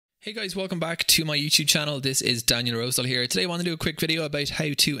Hey guys, welcome back to my YouTube channel. This is Daniel Rosehill here. Today I want to do a quick video about how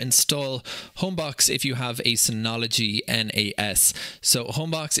to install HomeBox if you have a Synology NAS. So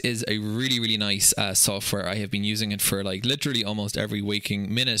HomeBox is a really nice software. I have been using it for like literally almost every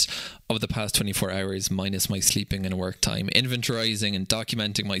waking minute of the past 24 hours minus my sleeping and work time, inventorizing and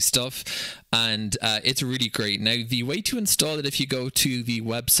documenting my stuff, and it's really great. Now the way to install it, if you go to the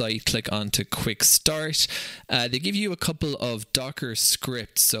website, click on to Quick Start, they give you a couple of Docker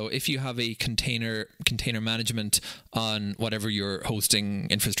scripts. So if you have a container management on whatever you're hosting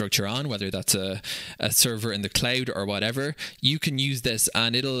infrastructure on, whether that's a server in the cloud or whatever, you can use this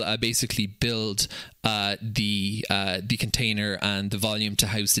and it'll basically build the container and the volume to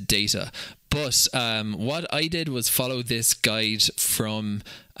house the data. But what I did was follow this guide from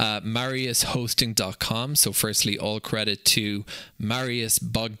mariushosting.com. So firstly, all credit to Marius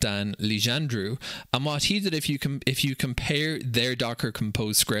Bogdan Legendru. And what he did, if you compare their Docker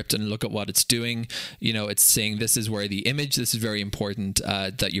Compose script and look at what it's doing, you know, it's saying this is where the image, this is very important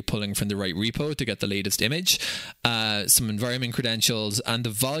that you're pulling from the right repo to get the latest image, some environment credentials, and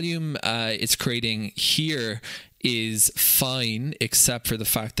the volume it's creating here is fine, except for the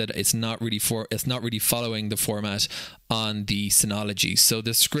fact that it's not really following the format on the Synology. So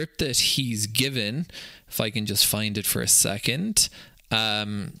the script that he's given, if I can just find it for a second,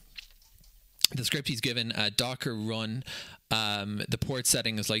 the script he's given, docker run, the port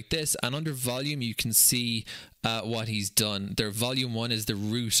setting is like this, and under volume you can see what he's done. Their volume 1 is the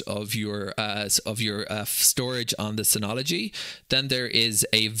root of your storage on the Synology. Then there is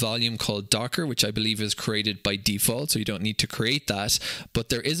a volume called Docker, which I believe is created by default, so you don't need to create that. But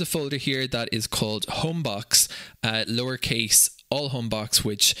there is a folder here that is called HomeBox, lowercase all HomeBox,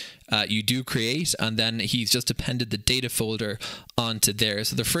 which you do create, and then he's just appended the data folder onto there.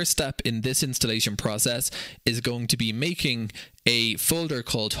 So the first step in this installation process is going to be making a folder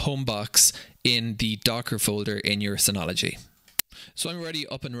called HomeBox in the Docker folder in your Synology. So I'm already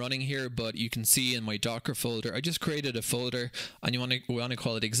up and running here, but you can see in my Docker folder, I just created a folder, and we want to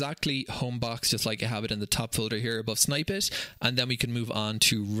call it exactly HomeBox, just like I have it in the top folder here above Snipe It, and then we can move on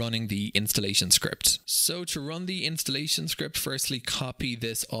to running the installation script. So to run the installation script, firstly copy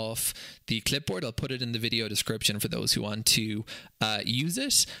this off the clipboard. I'll put it in the video description for those who want to use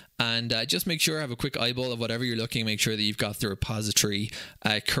it. And just make sure, have a quick eyeball of whatever you're looking, make sure that you've got the repository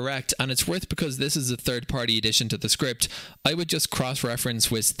correct. And it's worth, because this is a third-party addition to the script, I would just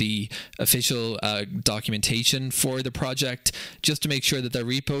cross-reference with the official documentation for the project, just to make sure that the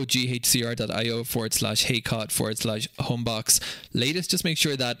repo, ghcr.io/heycot/homebox latest, just make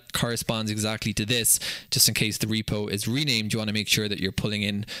sure that corresponds exactly to this, just in case the repo is renamed. You want to make sure that you're pulling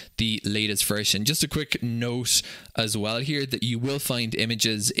in the latest version. Just a quick note as well here, that you will find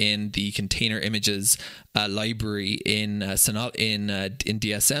images in the container images library in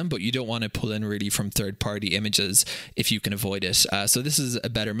DSM, but you don't want to pull in really from third-party images if you can avoid it. So this is a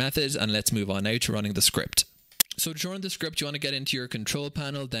better method, and let's move on now to running the script. So to run the script, you want to get into your control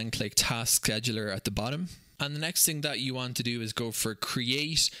panel, then click Task Scheduler at the bottom. And the next thing that you want to do is go for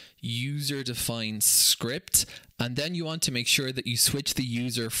Create User-Defined Script. And then you want to make sure that you switch the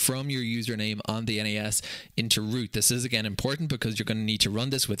user from your username on the NAS into root. This is again important because you're going to need to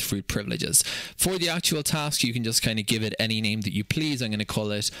run this with root privileges. For the actual task, you can just kind of give it any name that you please. I'm going to call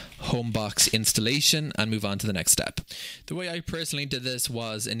it HomeBox Installation and move on to the next step. The way I personally did this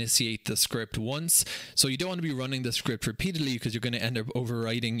was initiate the script once. So you don't want to be running the script repeatedly, because you're going to end up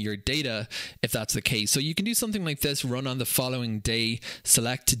overwriting your data if that's the case. So you can do something like this: run on the following day,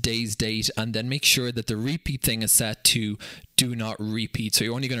 select today's date, and then make sure that the repeat thing is set to do not repeat. So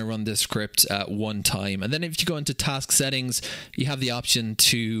you're only going to run this script one time. And then if you go into task settings, you have the option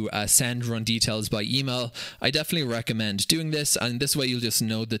to send run details by email. I definitely recommend doing this, and this way you'll just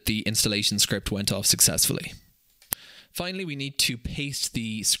know that the installation script went off successfully. Finally, we need to paste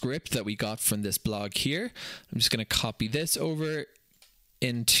the script that we got from this blog here. I'm just going to copy this over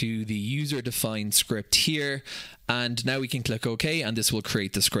into the user-defined script here, and now we can click OK, and this will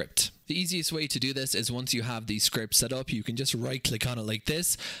create the script. The easiest way to do this is, once you have the script set up, you can just right-click on it like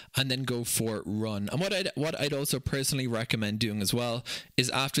this and then go for Run. And what I'd also personally recommend doing as well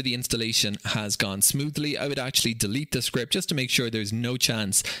is, after the installation has gone smoothly, I would actually delete the script just to make sure there's no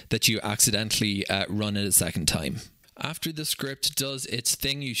chance that you accidentally run it a second time. After the script does its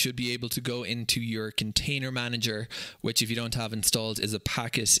thing, you should be able to go into your container manager, which, if you don't have installed, is a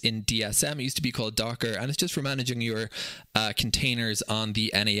packet in DSM. It used to be called Docker, and it's just for managing your containers on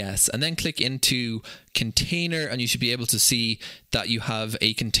the NAS. And then click into container, and you should be able to see that you have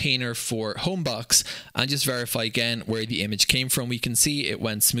a container for HomeBox, and just verify again where the image came from. We can see it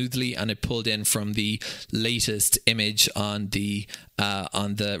went smoothly and it pulled in from the latest image on the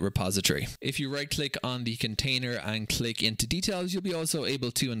on the repository. If you right click on the container and click into details, you'll be also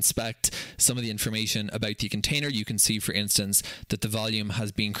able to inspect some of the information about the container. You can see, for instance, that the volume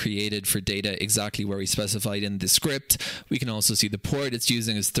has been created for data exactly where we specified in the script. We can also see the port it's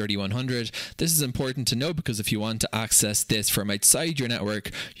using is 3100. This is important to know because if you want to access this from outside your network,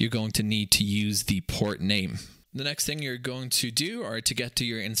 you're going to need to use the port name. The next thing you're going to do, or to get to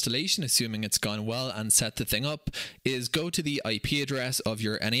your installation, assuming it's gone well and set the thing up, is go to the IP address of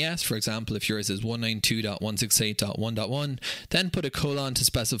your NAS. For example, if yours is 192.168.1.1, then put a colon to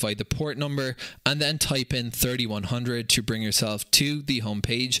specify the port number, and then type in 3100 to bring yourself to the home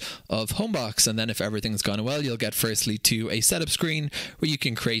page of HomeBox. And then if everything's gone well, you'll get firstly to a setup screen where you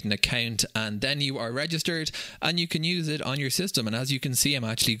can create an account, and then you are registered and you can use it on your system. And as you can see, I'm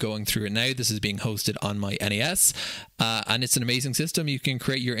actually going through it now. This is being hosted on my NAS. And it's an amazing system. You can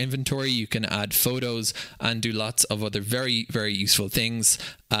create your inventory, you can add photos, and do lots of other very, very useful things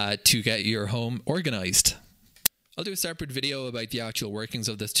to get your home organized. I'll do a separate video about the actual workings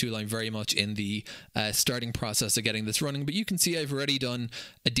of this tool. I'm very much in the starting process of getting this running, but you can see I've already done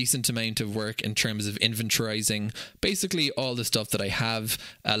a decent amount of work in terms of inventorizing basically all the stuff that I have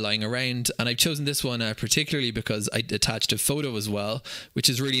lying around. And I've chosen this one particularly because I attached a photo as well, which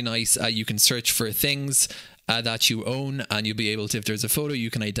is really nice. You can search for things that you own, and you'll be able to, if there's a photo, you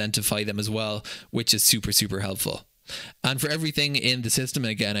can identify them as well, which is super, super helpful. And for everything in the system,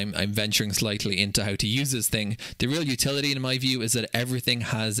 and again, I'm venturing slightly into how to use this thing, the real utility in my view is that everything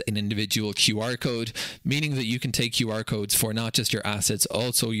has an individual QR code, meaning that you can take QR codes for not just your assets,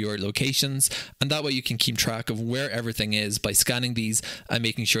 also your locations, and that way you can keep track of where everything is by scanning these and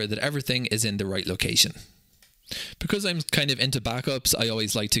making sure that everything is in the right location. Because I'm kind of into backups, I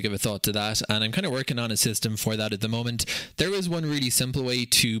always like to give a thought to that, and I'm kind of working on a system for that at the moment. There is one really simple way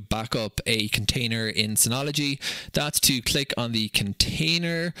to back up a container in Synology. That's to click on the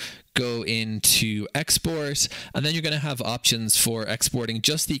container, go into export, and then you're going to have options for exporting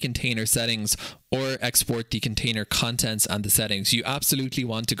just the container settings or export the container contents and the settings. You absolutely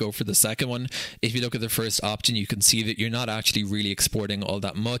want to go for the second one. If you look at the first option, you can see that you're not actually really exporting all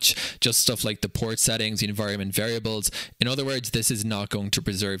that much, just stuff like the port settings, the environment variables. In other words, this is not going to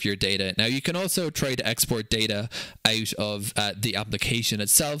preserve your data. Now, you can also try to export data out of the application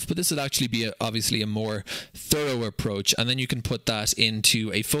itself, but this would actually be obviously a more thorough approach, and then you can put that into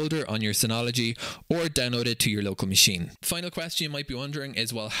a folder on your Synology or download it to your local machine. Final question you might be wondering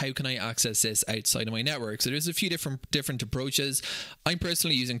is, well, how can I access this outside of my network? So there's a few different approaches. I'm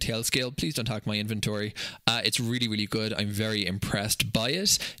personally using Tailscale. Please don't hack my inventory. It's really, really good. I'm very impressed by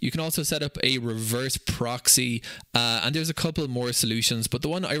it. You can also set up a reverse proxy, and there's a couple more solutions, but the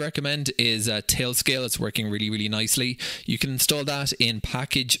one I recommend is Tailscale. It's working really, really nicely. You can install that in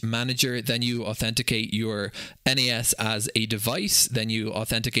Package Manager, then you authenticate your NAS as a device, then you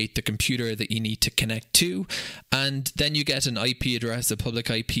authenticate the computer that you need to connect to, and then you get an IP address, a public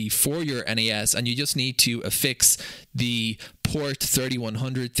IP for your NAS, and you just need to affix the port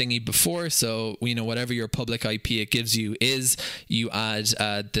 3100 thingy before. So, you know, whatever your public IP it gives you is, you add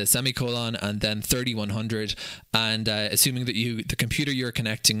the semicolon and then 3100, and assuming that the computer you're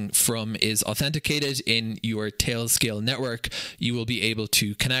connecting from is authenticated in your Tailscale network, you will be able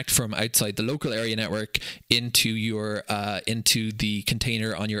to connect from outside the local area network into your into the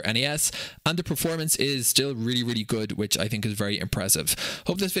container on your NAS, and the performance is still really, really good, which I think is very impressive.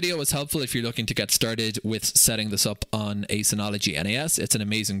 Hope this video was helpful if you're looking to get started with setting this up on a Synology NAS. It's an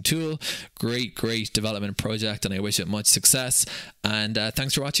amazing tool, great development project, and I wish it much success. And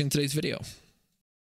thanks for watching today's video.